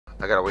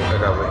I gotta wait.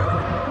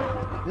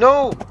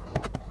 No!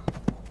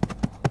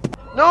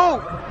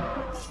 No!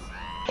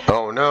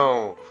 Oh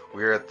no!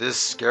 We're at this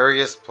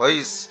scariest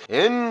place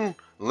in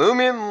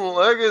Loomian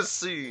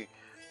Legacy.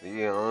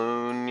 The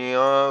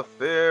Uhnne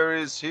fair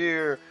is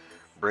here,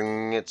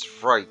 bringing its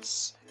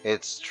frights,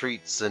 its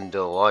treats and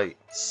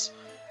delights.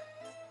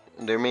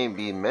 There may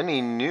be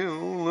many new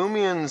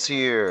Loomians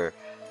here,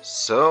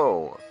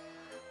 so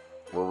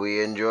will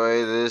we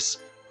enjoy this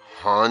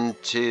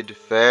haunted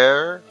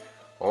fair,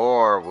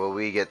 or will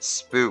we get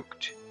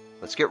spooked?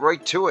 Let's get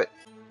right to it.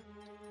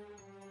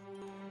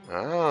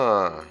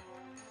 Ah,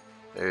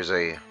 there's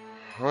a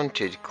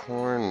haunted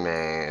corn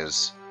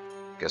maze.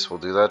 Guess we'll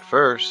do that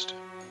first.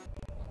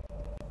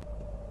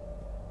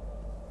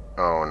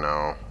 Oh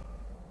no.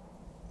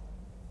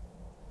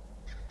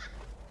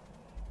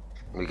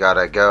 We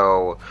gotta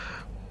go.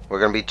 We're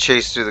gonna be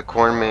chased through the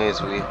corn maze.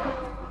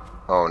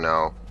 Oh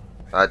no.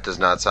 That does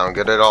not sound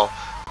good at all.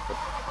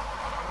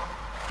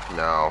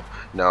 No.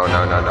 No.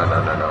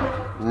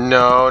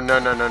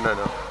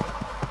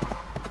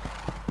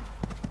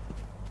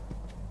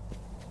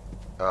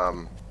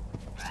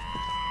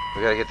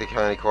 We gotta get the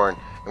candy corn,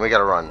 and we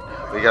gotta run.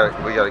 We gotta.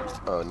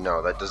 Oh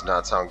no, that does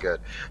not sound good.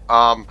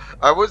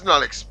 I was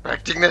not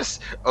expecting this.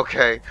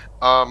 Okay.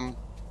 No.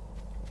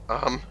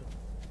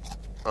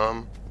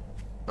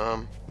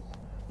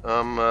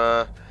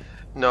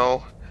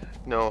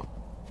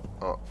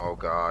 Oh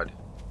God.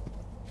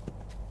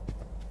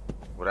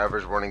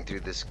 Whatever's running through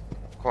this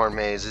corn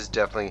maze is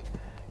definitely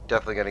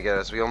gonna get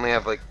us. We only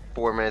have like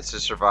 4 minutes to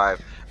survive.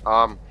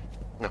 No,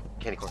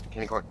 candy corn.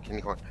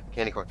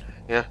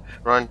 Yeah,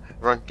 run,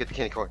 get the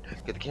candy corn. Come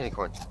on, get the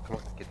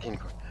candy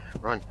corn.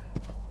 Run.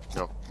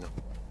 No,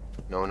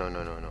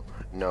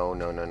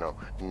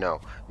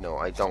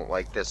 I don't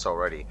like this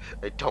already.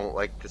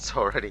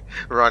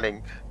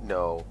 Running.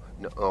 No.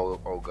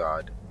 Oh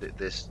God.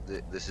 This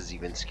is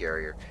even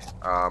scarier.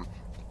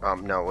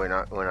 No, we're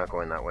not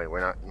going that way. We're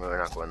not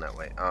going that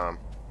way.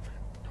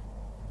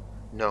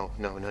 No.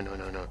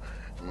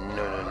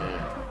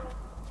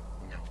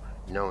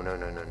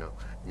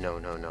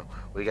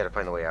 We gotta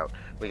find the way out.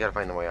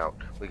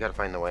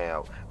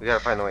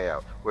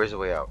 Where's the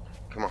way out?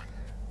 Come on.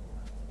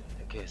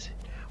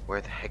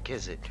 Where the heck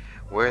is it?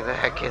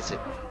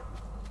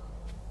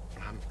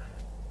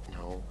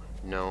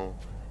 No.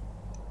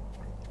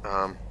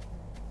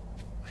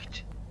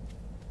 Wait.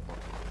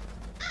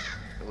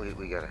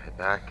 We gotta head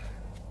back.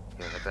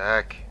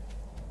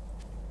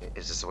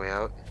 Is this the way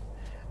out?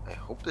 I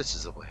hope this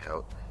is the way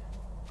out.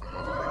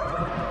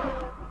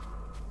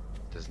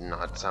 Does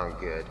not sound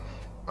good.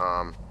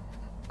 I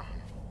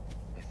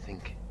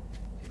think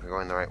we're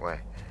going the right way.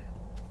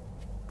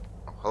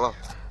 Oh, hello.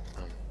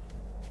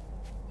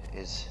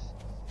 This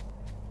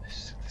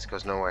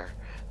goes nowhere.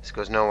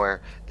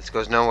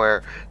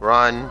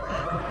 Run.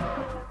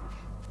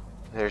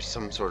 There's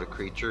some sort of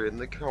creature in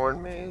the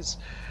corn maze,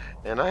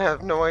 and I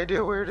have no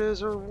idea where it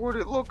is or what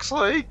it looks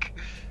like.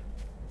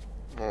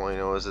 All I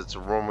know is it's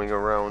roaming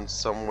around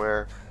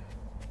somewhere.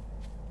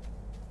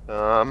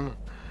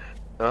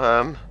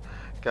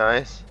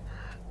 Guys,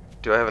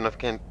 do I have enough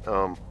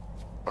oh,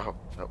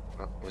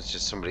 it was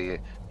just somebody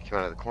that came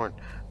out of the corn.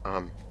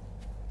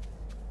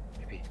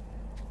 Maybe.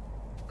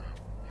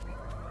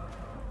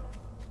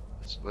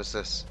 What's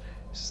this?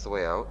 Is this the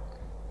way out?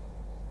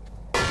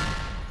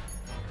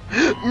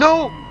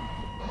 No!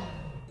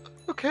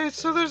 Okay,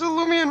 so there's a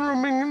Loomian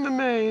roaming in the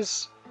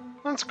maze.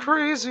 That's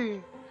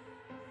crazy.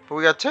 But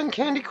we got 10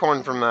 candy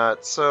corn from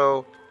that,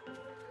 so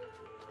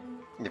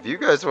if you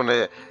guys want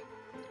to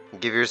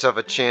give yourself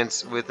a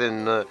chance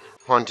within the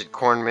haunted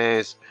corn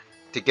maze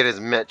to get as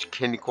much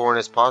candy corn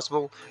as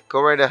possible,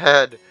 go right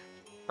ahead.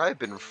 I've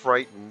been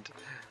frightened.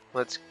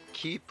 Let's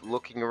keep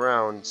looking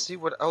around, see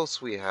what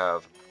else we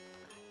have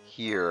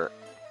here.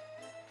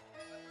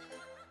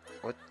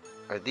 What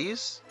are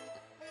these?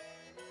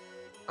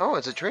 Oh,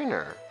 it's a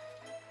trainer.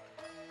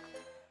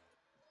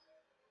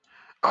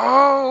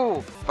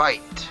 Oh,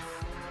 fight.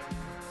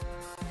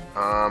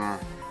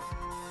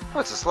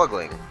 What's a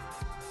slugling?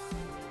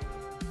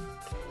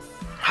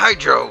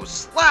 Hydro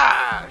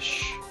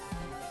Slash!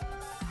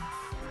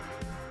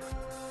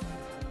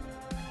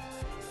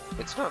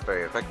 It's not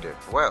very effective.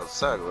 While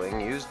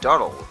slugling use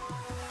Dawdle.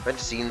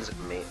 Venticine's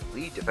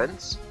melee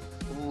defense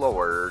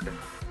lowered.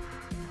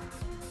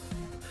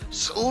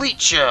 Sleet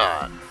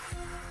Shot!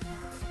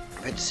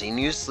 Venticine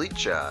used Sleet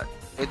Shot.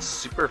 It's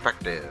super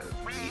effective.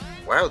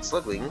 Wild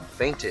Slugling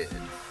fainted.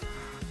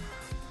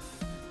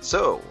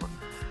 So,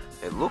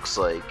 it looks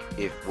like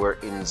if we're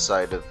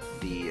inside of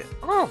the...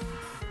 Oh!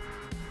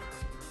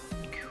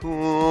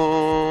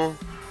 Cool!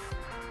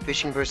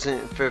 Fishing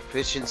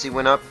proficiency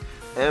went up,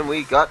 and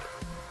we got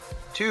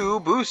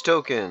 2 boost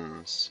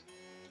tokens.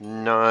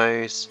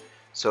 Nice.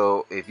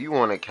 So, if you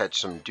want to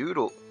catch some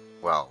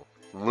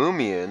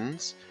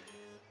Loomians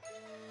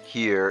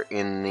here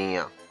in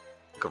the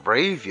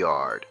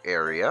graveyard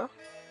area,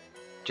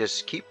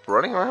 just keep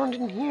running around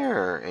in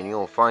here, and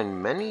you'll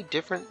find many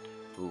different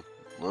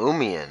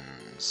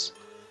Loomians.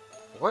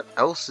 What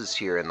else is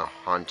here in the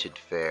haunted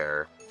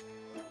fair?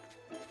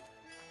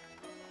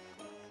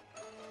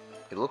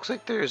 It looks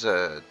like there's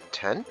a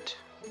tent.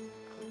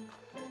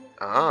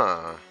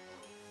 Ah,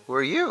 who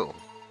are you?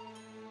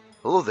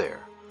 Hello there.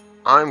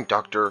 I'm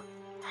Dr.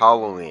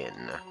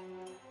 Halloween.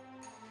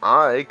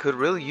 I could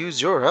really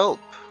use your help.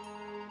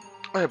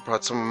 I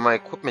brought some of my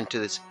equipment to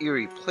this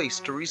eerie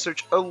place to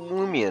research a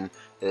Loomian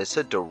that is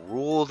said to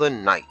rule the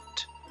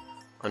night.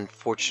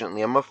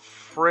 Unfortunately, I'm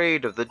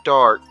afraid of the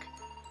dark.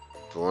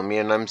 The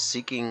Loomian I'm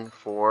seeking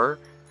for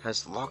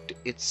has locked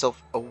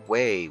itself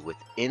away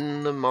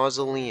within the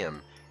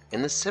mausoleum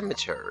in the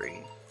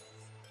cemetery.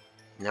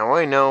 Now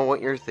I know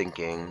what you're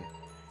thinking.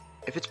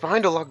 If it's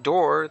behind a locked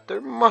door, there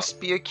must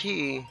be a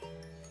key.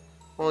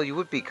 Well, you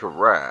would be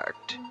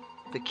correct.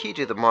 The key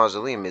to the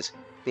mausoleum is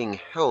being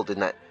held in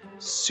that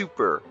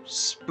super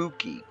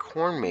spooky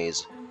corn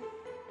maze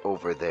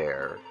over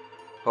there.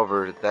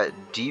 However,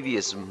 that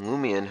devious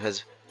Loomian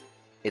has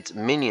its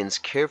minions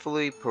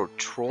carefully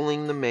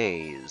patrolling the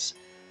maze,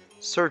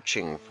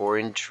 searching for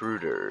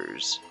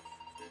intruders.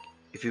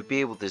 If you'd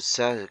be able to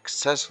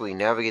successfully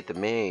navigate the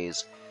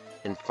maze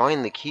and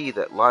find the key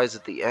that lies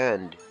at the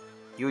end,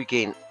 you would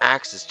gain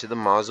access to the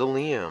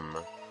mausoleum.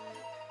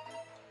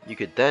 You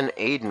could then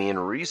aid me in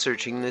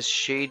researching this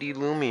shady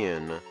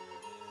Loomian.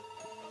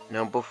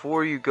 Now,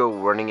 before you go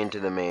running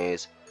into the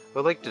maze,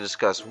 I'd like to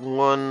discuss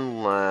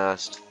one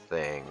last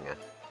thing.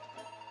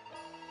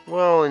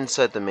 Well,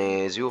 inside the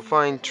maze, you'll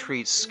find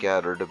treats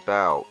scattered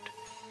about.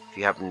 If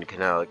you happen to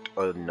collect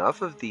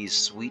enough of these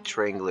sweet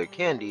triangular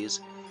candies,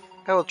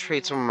 I will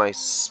trade some of my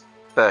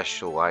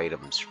special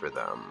items for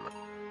them.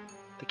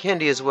 The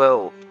candy as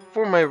well,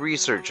 for my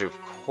research of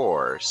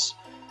course.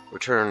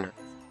 Return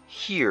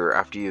here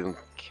after you've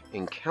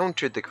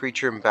encountered the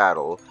creature in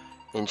battle,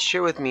 and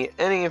share with me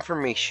any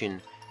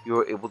information you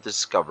are able to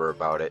discover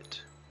about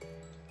it.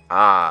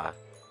 Ah,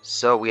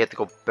 so we have to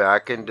go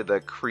back into the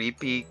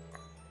creepy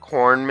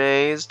corn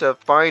maze to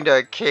find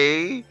a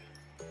key?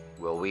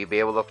 Will we be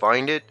able to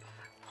find it?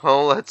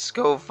 Oh, let's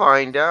go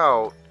find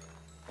out.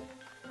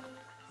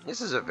 This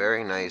is a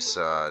very nice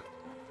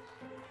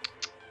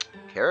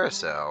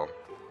carousel.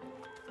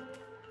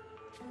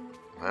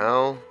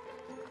 Well,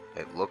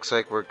 it looks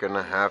like we're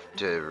gonna have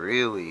to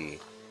really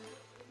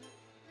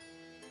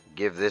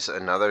give this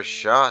another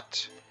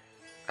shot.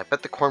 I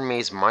bet the corn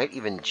maze might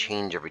even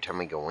change every time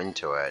we go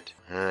into it.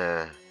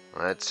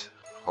 Let's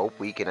hope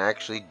we can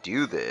actually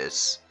do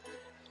this.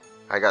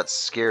 I got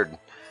scared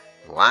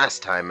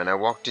last time and I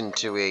walked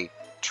into a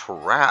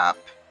trap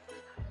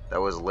that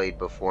was laid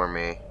before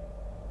me.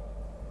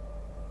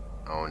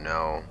 Oh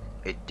no,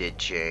 it did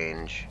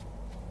change.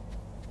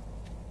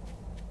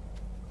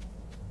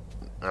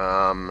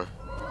 I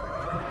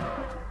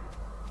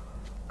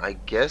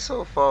guess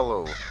I'll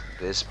follow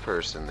this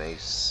person. They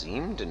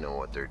seem to know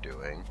what they're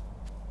doing.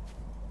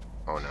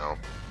 Oh no.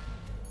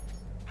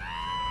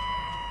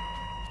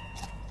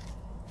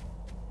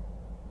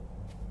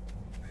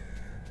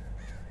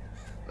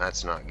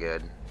 That's not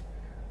good.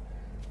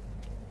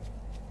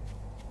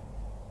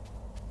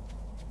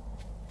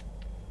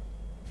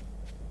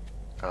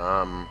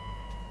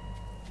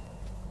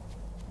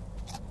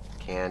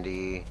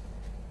 Candy.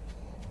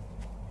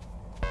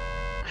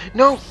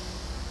 No!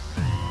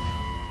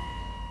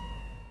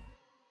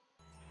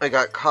 I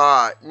got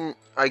caught.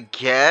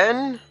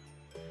 Again?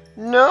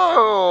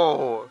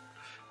 No!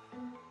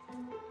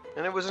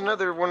 And it was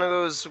another one of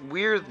those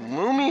weird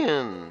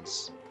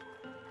Loomians.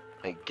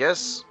 I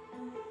guess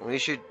we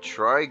should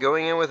try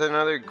going in with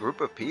another group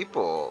of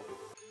people.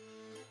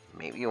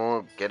 Maybe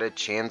we'll get a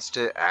chance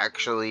to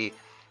actually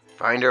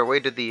find our way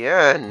to the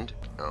end.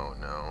 Oh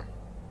no.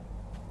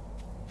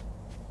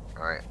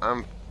 Alright,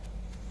 I'm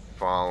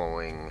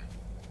following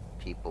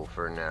people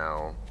for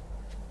now.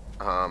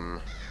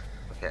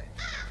 Okay.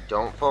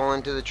 Don't fall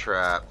into the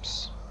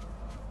traps.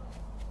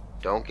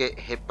 Don't get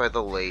hit by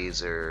the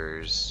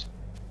lasers.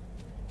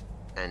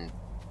 And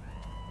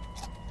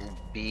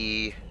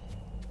be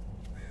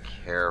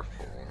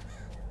careful.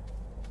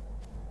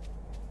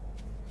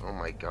 Oh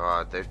my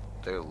god,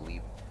 they're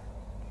leap.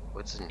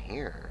 What's in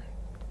here?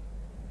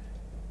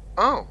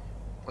 Oh,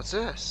 what's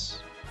this?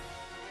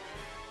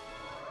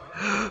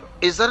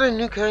 Is that a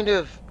new kind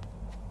of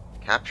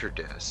capture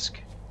disc?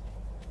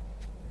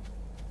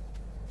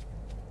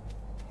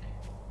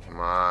 Come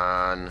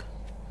on,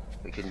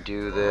 we can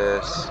do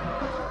this.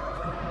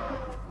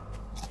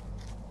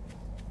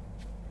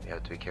 We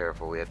have to be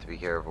careful, we have to be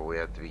careful, we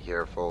have to be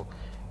careful.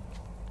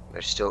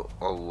 There's still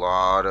a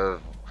lot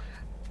of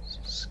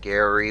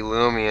scary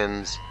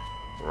Loomians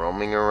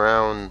roaming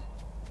around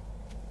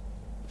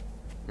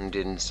and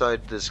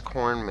inside this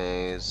corn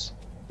maze.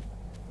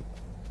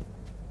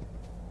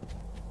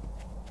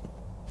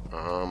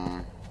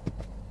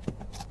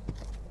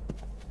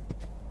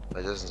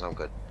 That doesn't sound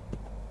good.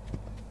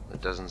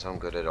 That doesn't sound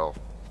good at all.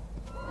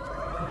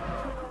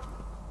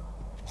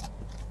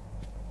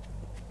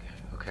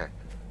 Okay.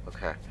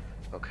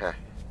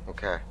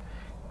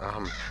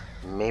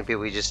 Maybe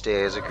we just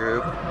stay as a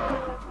group.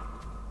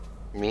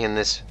 Me and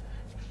this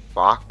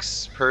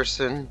fox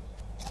person.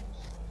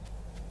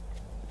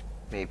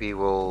 Maybe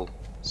we'll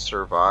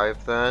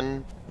survive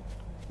then.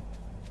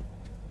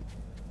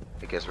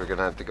 I guess we're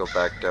gonna have to go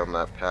back down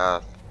that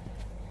path.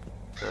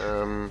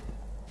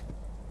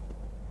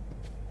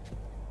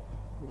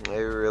 I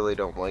really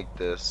don't like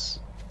this.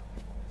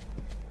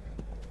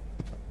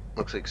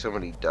 Looks like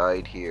somebody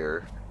died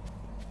here.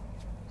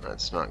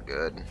 That's not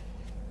good.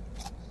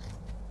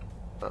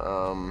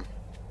 That's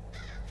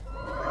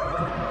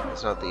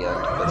not the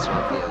end. That's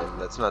not the end.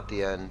 That's not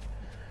the end.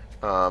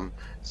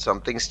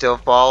 Something's still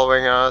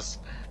following us,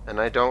 and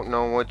I don't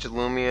know which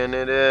Loomian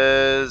it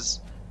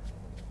is.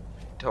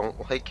 Don't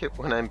like it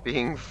when I'm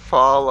being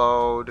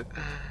followed.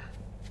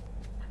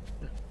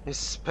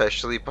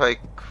 Especially by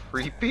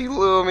creepy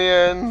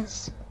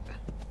Loomians.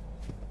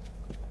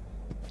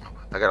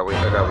 I gotta wait,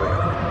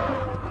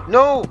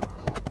 No!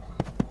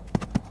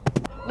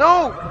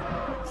 No!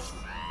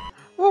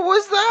 What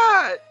was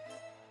that?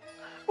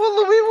 What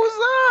Loomian was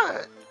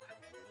that?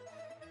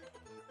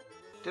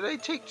 Did I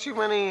take too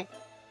many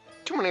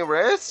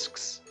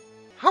risks?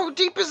 How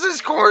deep is this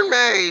corn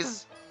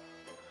maze?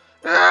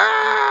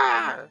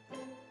 Ah!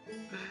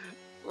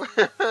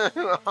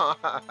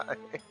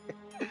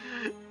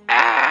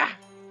 Ah!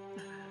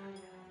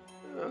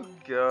 Oh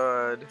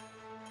god.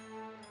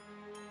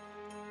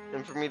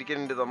 And for me to get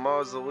into the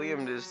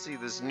mausoleum to see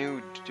this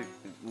new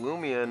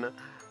Loomian,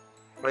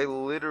 I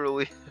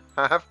literally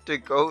have to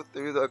go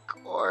through the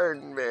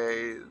corn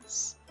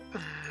maze.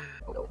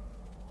 Oh no.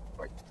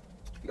 Alright.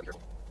 Be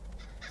careful.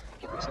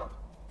 Can't really stop.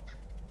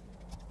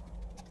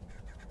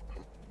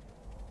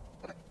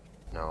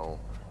 No.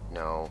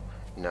 No.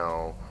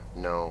 No.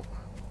 No.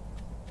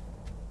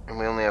 And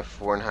we only have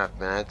 4.5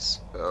 minutes.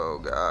 Oh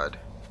god.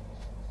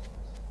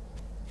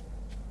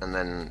 And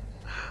then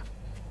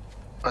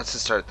that's the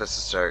start. That's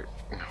the start.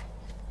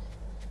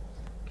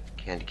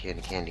 Candy,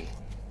 candy, candy.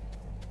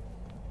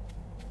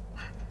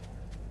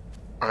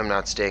 I'm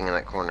not staying in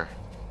that corner.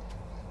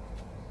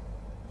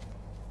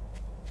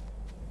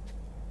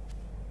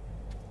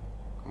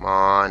 Come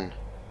on.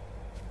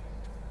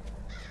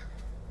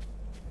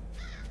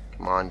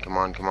 Come on, come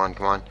on, come on,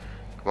 come on.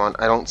 Come on.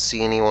 I don't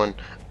see anyone.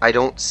 I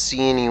don't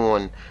see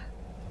anyone.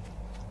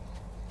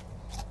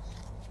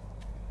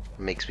 It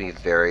makes me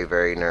very,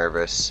 very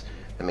nervous.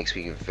 That makes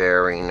me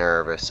very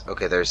nervous.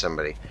 Okay, there's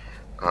somebody.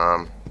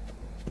 What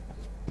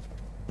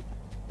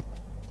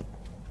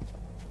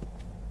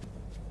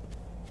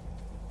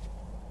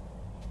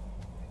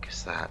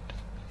is that?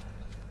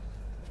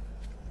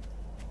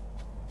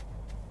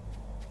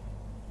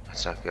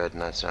 That's not good,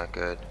 and that's not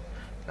good.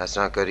 That's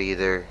not good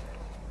either.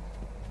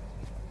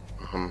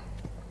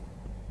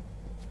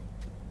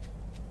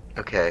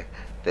 Okay,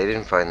 they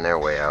didn't find their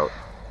way out.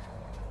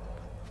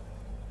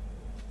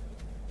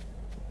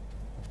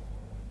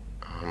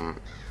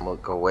 Will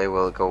it go away?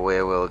 Will it go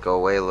away? Will it go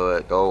away? Will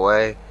it go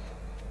away?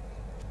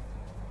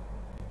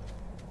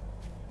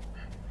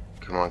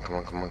 Come on, come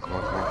on, come on, come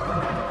on, come on.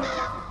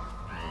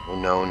 Oh,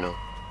 no, no.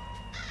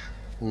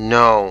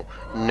 No.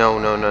 No,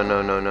 no, no,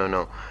 no, no, no,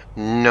 no.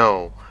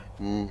 No.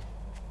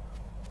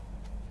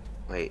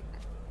 Wait.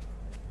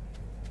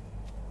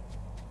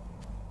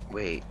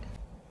 Wait.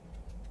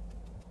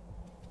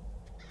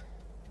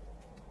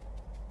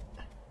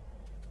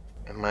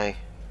 Am I?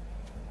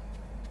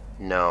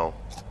 No.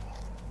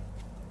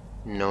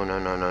 No, no,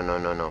 no, no, no,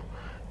 no, no.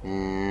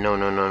 No,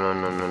 no, no, no,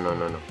 no, no, no,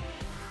 no, no.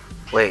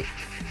 Wait.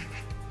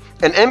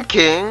 An M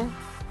King?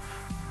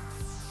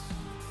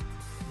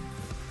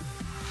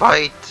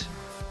 Fight.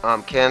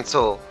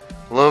 Cancel.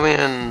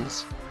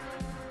 Loomians.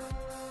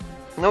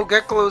 No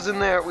Gekkolos in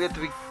there. We have to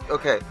be...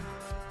 Okay.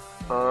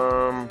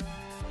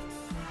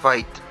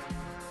 Fight.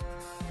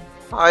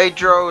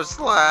 Hydro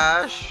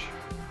Slash.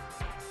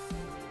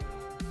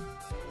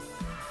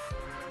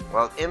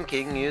 While M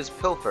King used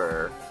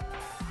Pilfer.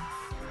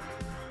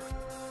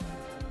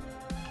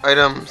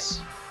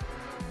 Items.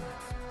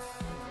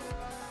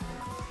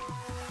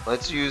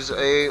 Let's use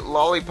a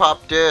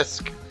lollipop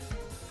disc.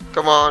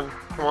 Come on.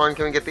 Come on,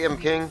 can we get the M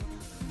King?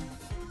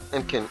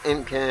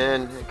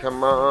 Imkin.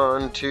 Come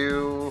on,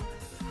 2,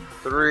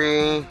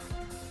 3.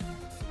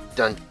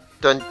 Dun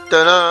dun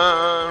dun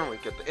dun. We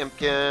get the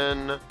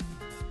Imkin.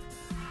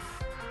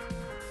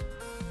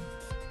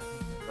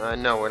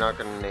 No, we're not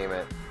gonna name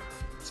it.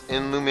 It's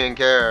in Loomian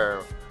Care.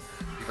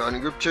 You found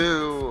in group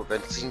 2.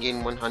 Events can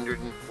gain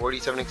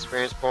 147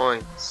 experience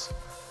points.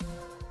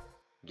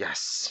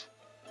 Yes.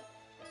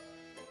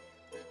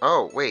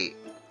 Oh, wait.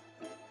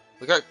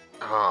 We got...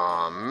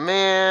 Aw,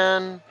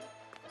 man.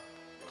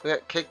 We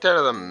got kicked out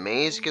of the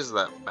maze because of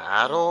that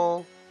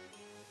battle?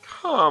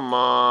 Come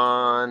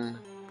on.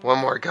 One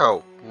more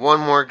go.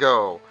 One more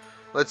go.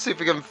 Let's see if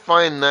we can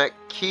find that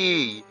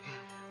key.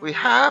 We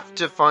have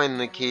to find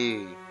the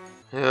key.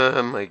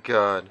 Oh my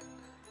god.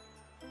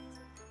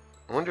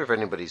 I wonder if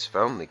anybody's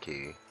found the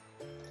key.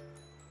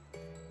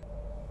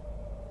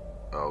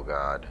 Oh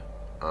god.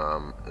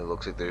 It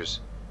looks like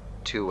there's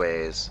 2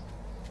 ways.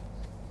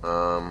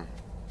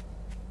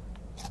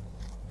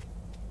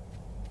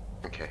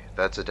 Okay,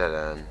 that's a dead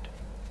end.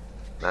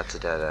 That's a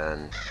dead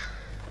end.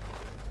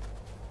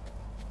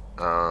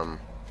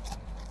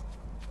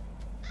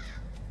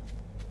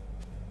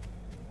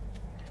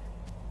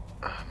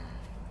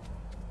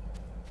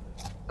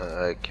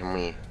 Can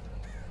we...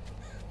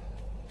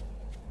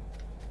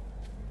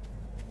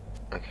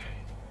 Okay.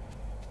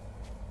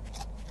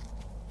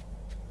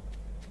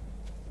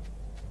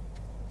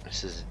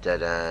 This is a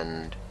dead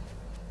end.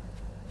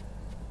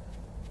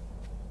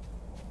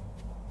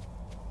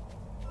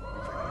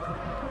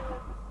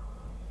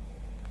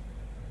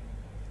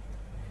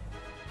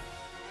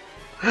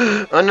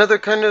 Another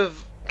kind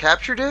of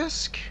capture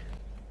disc?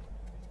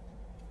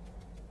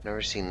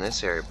 Never seen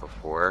this area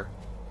before.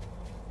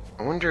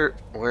 I wonder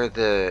where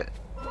the...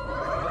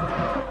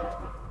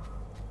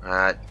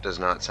 That does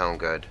not sound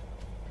good.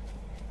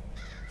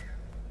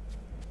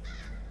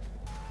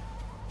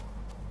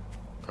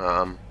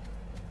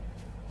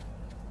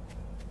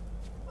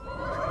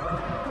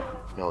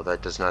 No,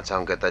 that does not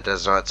sound good. That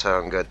does not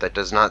sound good. That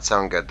does not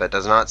sound good. That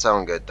does not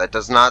sound good. That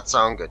does not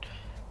sound good.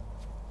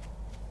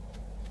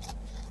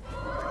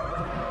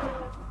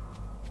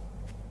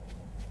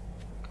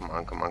 Come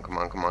on, come on, come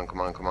on, come on,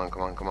 come on, come on,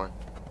 come on, come on.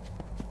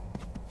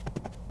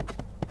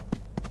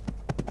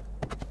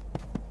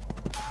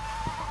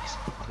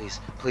 Please,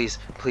 please,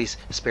 please,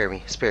 spare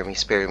me, spare me,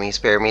 spare me,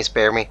 spare me,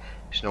 spare me.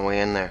 There's no way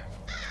in there.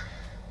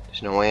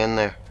 There's no way in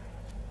there.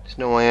 There's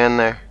no way in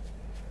there.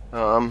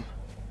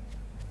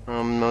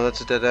 No,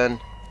 that's a dead end.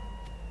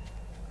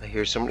 I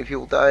hear so many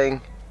people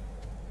dying.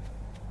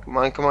 Come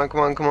on, come on, come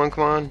on, come on,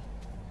 come on.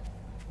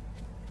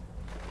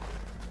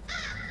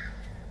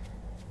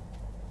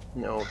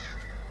 No.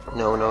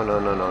 No, no, no,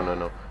 no, no, no,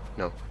 no.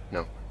 No,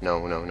 no,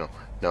 no, no, no,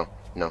 no,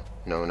 no,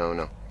 no, no,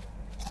 no.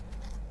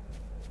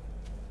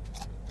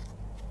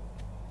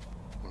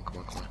 Come on, come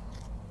on, come on.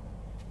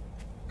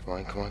 Come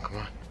on, come on, come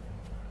on.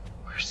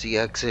 Where's the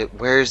exit?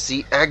 Where's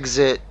the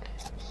exit?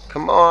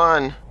 Come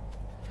on.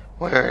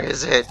 Where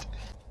is it?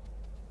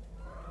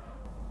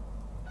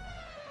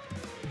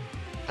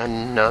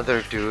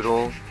 Another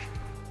doodle.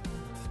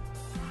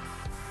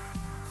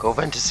 Go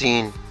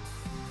Venticine.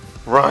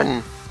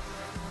 Run.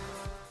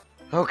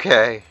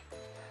 Okay.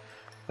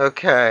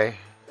 Okay.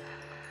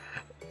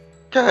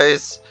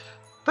 Guys,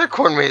 that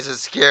corn maze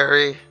is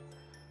scary.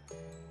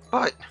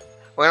 But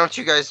why don't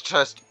you guys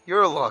trust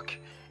your luck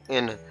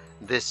in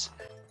this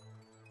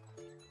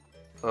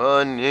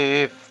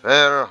Uhnne?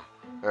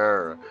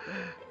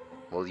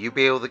 Will you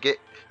be able to get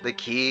the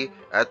key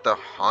at the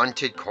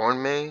haunted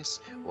corn maze?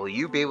 Will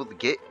you be able to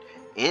get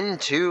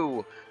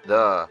into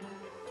the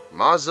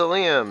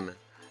mausoleum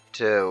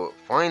to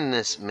find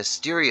this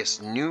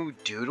mysterious new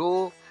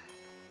doodle?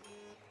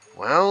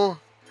 Well,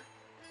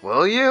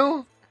 will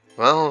you?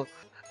 Well,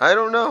 I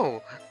don't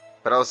know,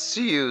 but I'll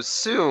see you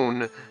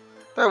soon.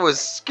 That was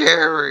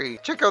scary.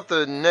 Check out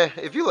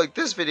if you like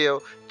this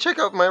video, check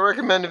out my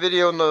recommended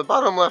video in the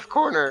bottom left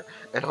corner,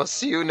 and I'll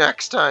see you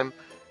next time.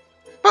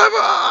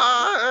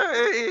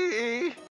 Bye-bye!